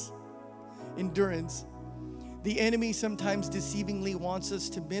from us, the enemy sometimes deceivingly wants us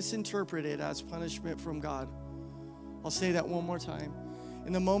to misinterpret it as punishment from God. I'll say that one more time.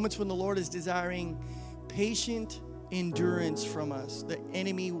 In the moments when the Lord is desiring patient endurance from us, the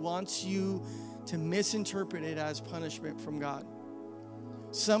enemy wants you to misinterpret it as punishment from God.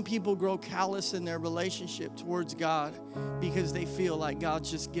 Some people grow callous in their relationship towards God because they feel like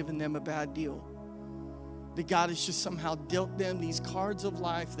God's just given them a bad deal. That God has just somehow dealt them these cards of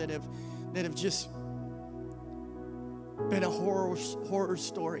life that have just been a horror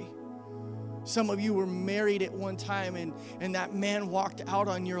story. Some of you were married at one time and that man walked out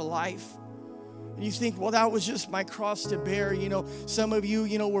on your life. And you think, well, that was just my cross to bear. Some of you,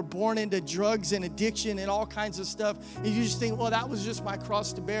 were born into drugs and addiction and all kinds of stuff. And you just think, well, that was just my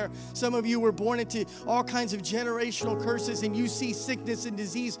cross to bear. Some of you were born into all kinds of generational curses and you see sickness and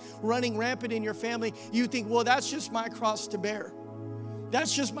disease running rampant in your family. You think, well, that's just my cross to bear.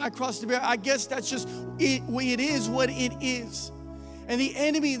 That's just my cross to bear. I guess that's just it. It is what it is. And the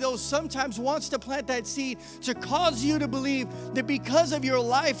enemy, though, sometimes wants to plant that seed to cause you to believe that because of your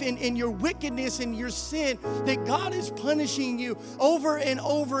life and your wickedness and your sin, that God is punishing you over and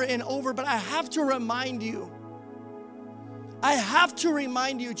over and over. But I have to remind you,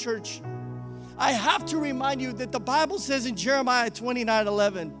 church, I have to remind you that the Bible says in Jeremiah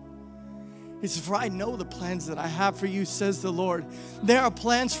 29:11, it says, for I know the plans that I have for you, says the Lord. There are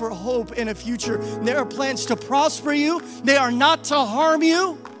plans for hope and a future. There are plans to prosper you. They are not to harm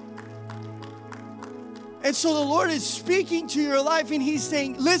you. And so the Lord is speaking to your life and He's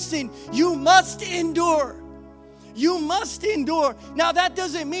saying, listen, you must endure. You must endure. Now, that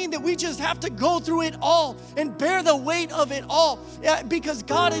doesn't mean that we just have to go through it all and bear the weight of it all because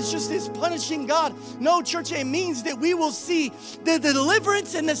God is just this punishing God. No, church, it means that we will see the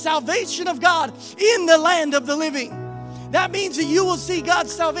deliverance and the salvation of God in the land of the living. That means that you will see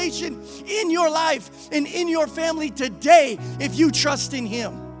God's salvation in your life and in your family today if you trust in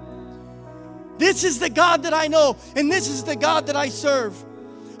Him. This is the God that I know, and this is the God that I serve.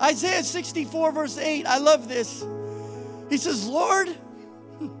 Isaiah 64 verse 8, I love this. He says, Lord,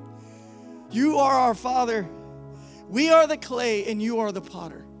 you are our Father. We are the clay and you are the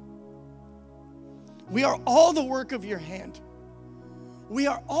potter. We are all the work of your hand. We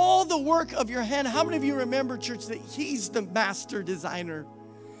are all the work of your hand. How many of you remember, church, that He's the master designer?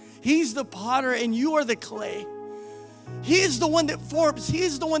 He's the potter and you are the clay. He is the one that forms. He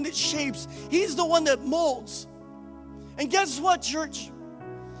is the one that shapes. He's the one that molds. And guess what, church?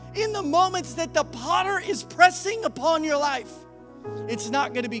 In the moments that the potter is pressing upon your life, it's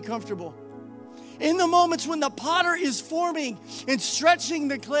not going to be comfortable. In the moments when the potter is forming and stretching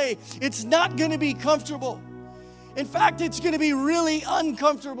the clay, it's not going to be comfortable. In fact, it's going to be really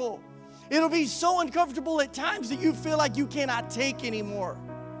uncomfortable. It'll be so uncomfortable at times that you feel like you cannot take anymore.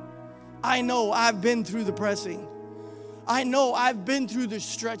 I know I've been through the pressing. I know I've been through the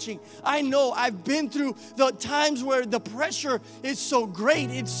stretching. I know I've been through the times where the pressure is so great,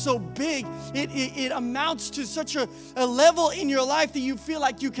 it's so big, it amounts to such a level in your life that you feel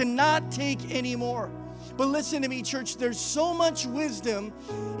like you cannot take anymore. But listen to me, church, there's so much wisdom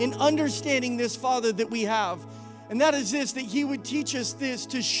in understanding this Father that we have. And that is this, that He would teach us this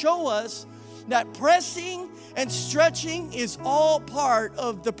to show us that pressing and stretching is all part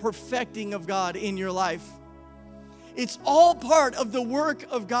of the perfecting of God in your life. It's all part of the work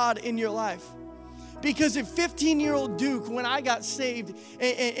of God in your life. Because if 15-year-old Duke, when I got saved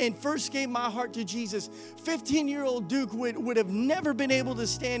and first gave my heart to Jesus, 15-year-old Duke would have never been able to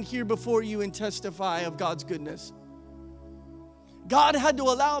stand here before you and testify of God's goodness. God had to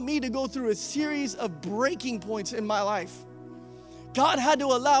allow me to go through a series of breaking points in my life. God had to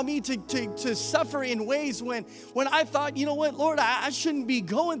allow me to suffer in ways when I thought, you know what, Lord, I shouldn't be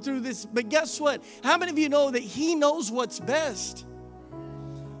going through this. But guess what? How many of you know that He knows what's best?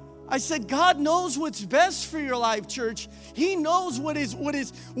 I said, God knows what's best for your life, church. He knows what is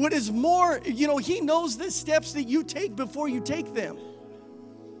more, He knows the steps that you take before you take them.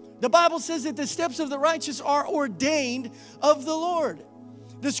 The Bible says that the steps of the righteous are ordained of the Lord.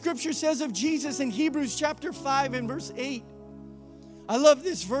 The scripture says of Jesus in Hebrews chapter 5 and verse 8. I love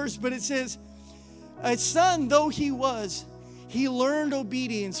this verse, but it says, a son though he was, he learned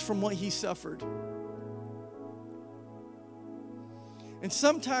obedience from what he suffered. And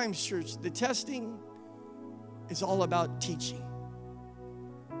sometimes, church, the testing is all about teaching.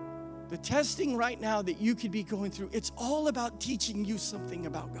 The testing right now that you could be going through, it's all about teaching you something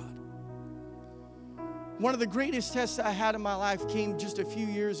about God. One of the greatest tests I had in my life came just a few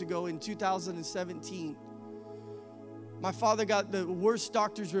years ago in 2017. My father got the worst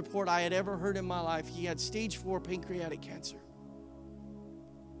doctor's report I had ever heard in my life. He had stage 4 pancreatic cancer.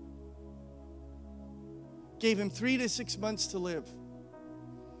 Gave him 3 to 6 months to live.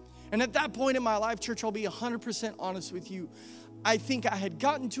 And at that point in my life, church, I'll be 100% honest with you. I think I had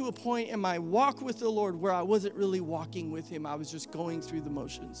gotten to a point in my walk with the Lord where I wasn't really walking with Him. I was just going through the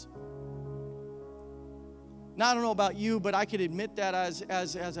motions. Now, I don't know about you, but I could admit that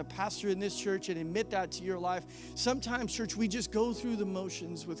as a pastor in this church and admit that to your life. Sometimes, church, we just go through the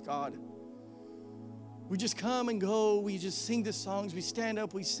motions with God. We just come and go. We just sing the songs. We stand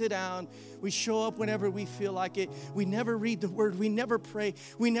up. We sit down. We show up whenever we feel like it. We never read the Word. We never pray.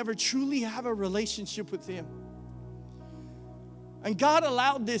 We never truly have a relationship with Him. And God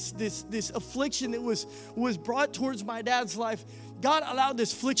allowed this affliction that was brought towards my dad's life. God allowed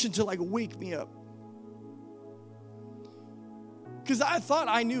this affliction to wake me up. Because I thought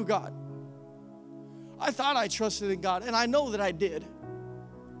I knew God. I thought I trusted in God, and I know that I did.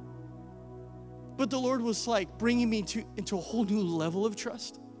 But the Lord was bringing me into a whole new level of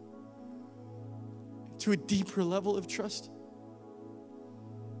trust, to a deeper level of trust.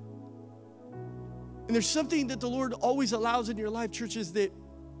 And there's something that the Lord always allows in your life, church, is that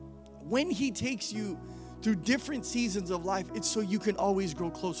when He takes you through different seasons of life, it's so you can always grow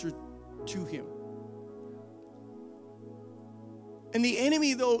closer to Him. And the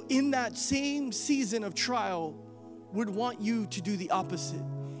enemy, though, in that same season of trial, would want you to do the opposite.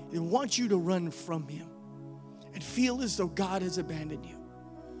 They want you to run from Him and feel as though God has abandoned you.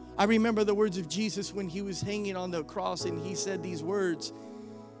 I remember the words of Jesus when He was hanging on the cross, and He said these words.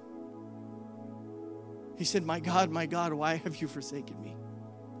 He said, my God, why have you forsaken me?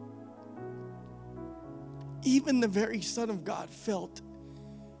 Even the very Son of God felt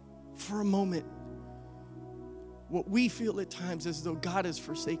for a moment what we feel at times as though God has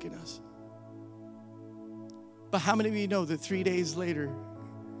forsaken us. But how many of you know that 3 days later,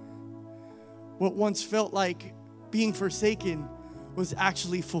 what once felt like being forsaken was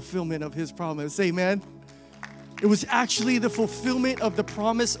actually fulfillment of His promise? Amen. It was actually the fulfillment of the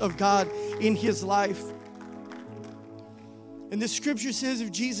promise of God in His life. And the scripture says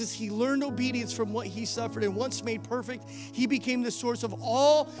of Jesus, He learned obedience from what He suffered, and once made perfect, He became the source of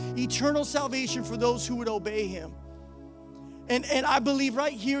all eternal salvation for those who would obey Him. And I believe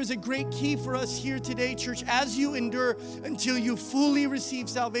right here is a great key for us here today, church, as you endure until you fully receive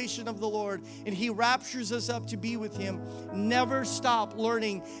salvation of the Lord and He raptures us up to be with Him. Never stop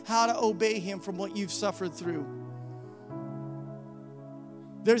learning how to obey Him from what you've suffered through.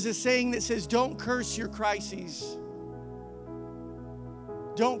 There's a saying that says, don't curse your crises.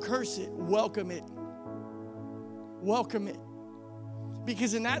 Don't curse it. Welcome it. Welcome it.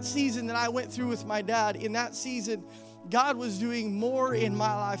 Because in that season that I went through with my dad, in that season, God was doing more in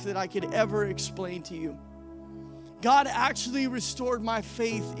my life than I could ever explain to you. God actually restored my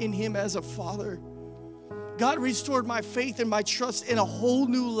faith in Him as a father. God restored my faith and my trust in a whole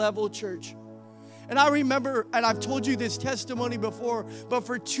new level, church. And I remember, and I've told you this testimony before, but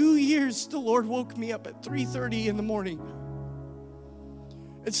for 2 years, the Lord woke me up at 3:30 in the morning.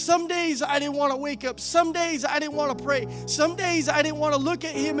 And some days I didn't want to wake up. Some days I didn't want to pray. Some days I didn't want to look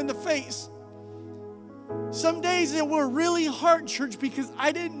at him in the face. Some days it were really hard, church, because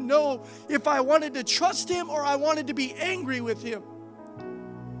I didn't know if I wanted to trust him or I wanted to be angry with him.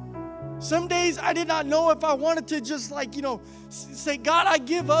 Some days I did not know if I wanted to just say, God, I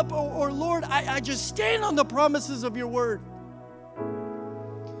give up, or Lord, I just stand on the promises of your word.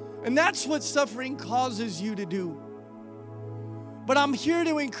 And that's what suffering causes you to do. But I'm here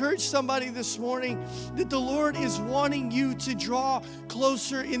to encourage somebody this morning that the Lord is wanting you to draw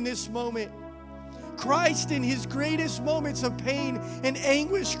closer in this moment. Christ in his greatest moments of pain and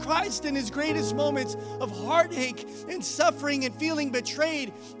anguish, Christ in his greatest moments of heartache and suffering and feeling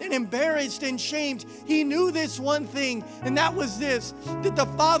betrayed and embarrassed and shamed, he knew this one thing, and that was this, that the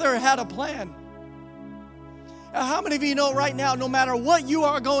Father had a plan. How many of you know right now, no matter what you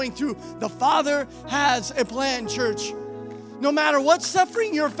are going through, the Father has a plan, church? No matter what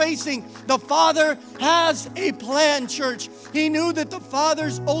suffering you're facing, the Father has a plan, church. He knew that the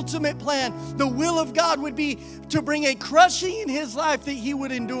Father's ultimate plan, the will of God, would be to bring a crushing in his life that he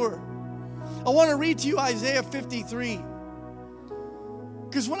would endure. I want to read to you Isaiah 53.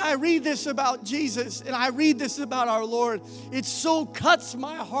 Because when I read this about Jesus and I read this about our Lord, it so cuts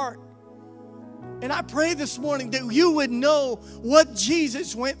my heart. And I pray this morning that you would know what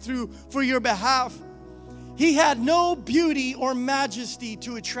Jesus went through for your behalf. He had no beauty or majesty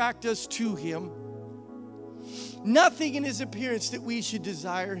to attract us to him. Nothing in his appearance that we should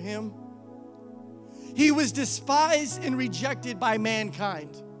desire him. He was despised and rejected by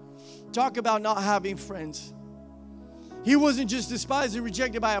mankind. Talk about not having friends. He wasn't just despised and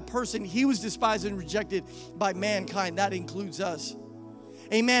rejected by a person. He was despised and rejected by mankind. That includes us.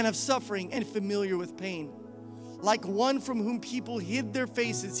 A man of suffering and familiar with pain. Like one from whom people hid their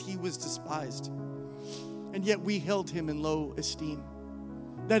faces, he was despised. And yet we held him in low esteem.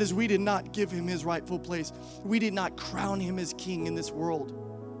 That is, we did not give him his rightful place. We did not crown him as king in this world.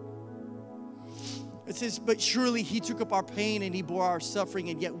 It says, but surely he took up our pain and he bore our suffering,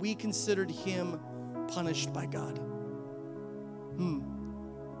 and yet we considered him punished by God.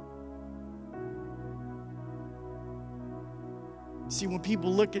 See, when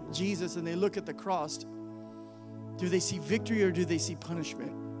people look at Jesus and they look at the cross, do they see victory or do they see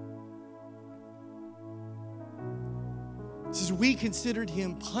punishment? It says, we considered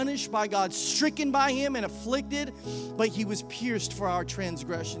him punished by God, stricken by him and afflicted, but he was pierced for our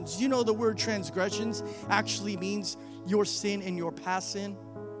transgressions. You know, the word transgressions actually means your sin and your past sin.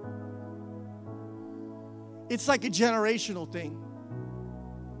 It's like a generational thing.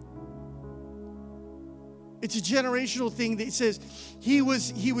 It's a generational thing that says he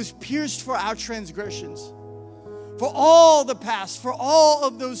was pierced for our transgressions. For all the past, for all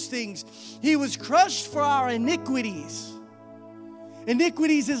of those things. He was crushed for our iniquities.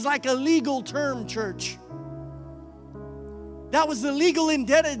 Iniquities is like a legal term, church. That was the legal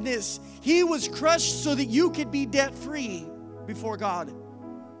indebtedness. He was crushed so that you could be debt-free before God.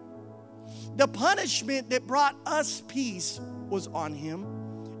 The punishment that brought us peace was on him,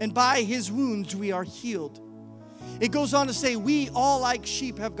 and by his wounds we are healed. It goes on to say, we all like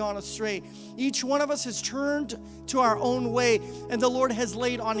sheep have gone astray. Each one of us has turned to our own way, and the Lord has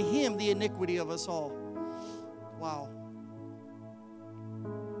laid on him the iniquity of us all. Wow.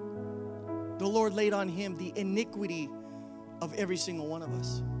 The Lord laid on him the iniquity of every single one of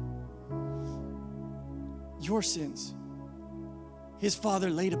us. Your sins, his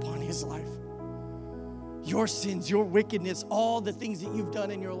Father laid upon his life. Your sins, your wickedness, all the things that you've done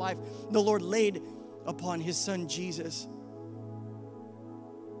in your life, the Lord laid upon his Son Jesus.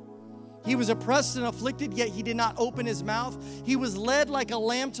 He was oppressed and afflicted, yet he did not open his mouth. He was led like a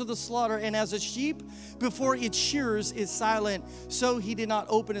lamb to the slaughter, and as a sheep before its shearers is silent, so he did not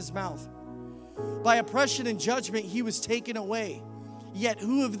open his mouth. By oppression and judgment he was taken away. Yet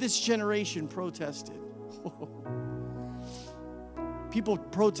who of this generation protested? People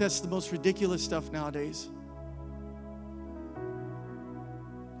protest the most ridiculous stuff nowadays.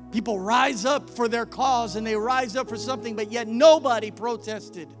 People rise up for their cause and they rise up for something, but yet nobody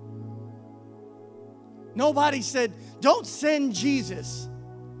protested. Nobody said, don't send Jesus.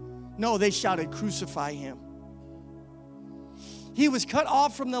 No, they shouted, crucify him. He was cut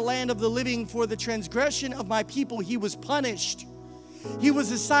off from the land of the living. For the transgression of my people he was punished. He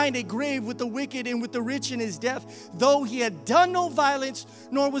was assigned a grave with the wicked and with the rich in his death, though he had done no violence,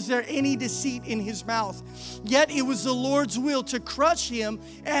 nor was there any deceit in his mouth. Yet it was the Lord's will to crush him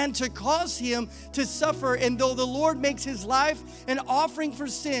and to cause him to suffer. And though the Lord makes his life an offering for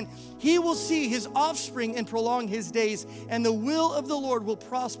sin, he will see his offspring and prolong his days, and the will of the Lord will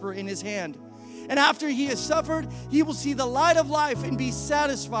prosper in his hand. And after he has suffered, he will see the light of life and be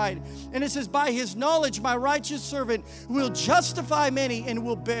satisfied. And it says, by his knowledge, my righteous servant will justify many and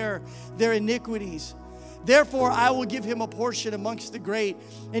will bear their iniquities. Therefore, I will give him a portion amongst the great,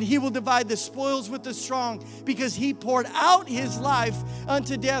 and he will divide the spoils with the strong, because he poured out his life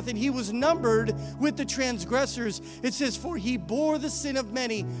unto death, and he was numbered with the transgressors. It says, for he bore the sin of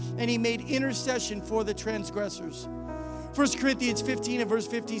many, and he made intercession for the transgressors. 1 Corinthians 15 and verse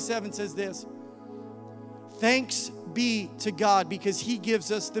 57 says this: thanks be to God, because he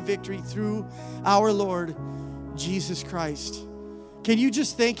gives us the victory through our Lord Jesus Christ. Can you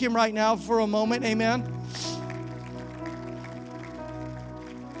just thank him right now for a moment? Amen.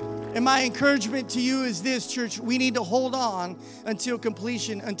 And my encouragement to you is this, church: we need to hold on until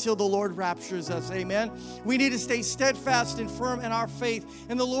completion, until the Lord raptures us. Amen. We need to stay steadfast and firm in our faith,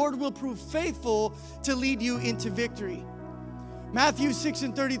 and the Lord will prove faithful to lead you into victory. Matthew 6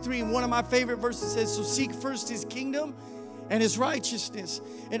 and 33, one of my favorite verses, says, so seek first his kingdom and his righteousness,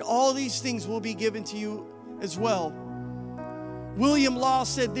 and all these things will be given to you as well. William Law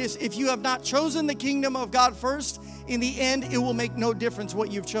said this: if you have not chosen the kingdom of God first, in the end, it will make no difference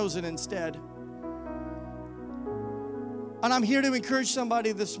what you've chosen instead. And I'm here to encourage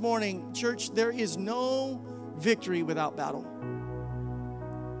somebody this morning, church, there is no victory without battle.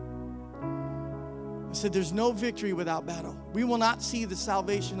 I said, there's no victory without battle. We will not see the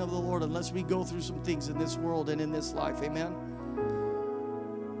salvation of the Lord unless we go through some things in this world and in this life. Amen.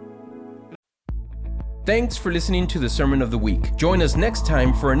 Thanks for listening to the Sermon of the Week. Join us next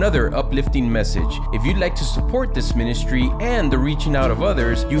time for another uplifting message. If you'd like to support this ministry and the reaching out of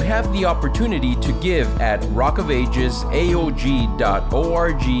others, you have the opportunity to give at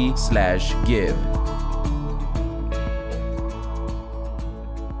rockofagesaog.org/give.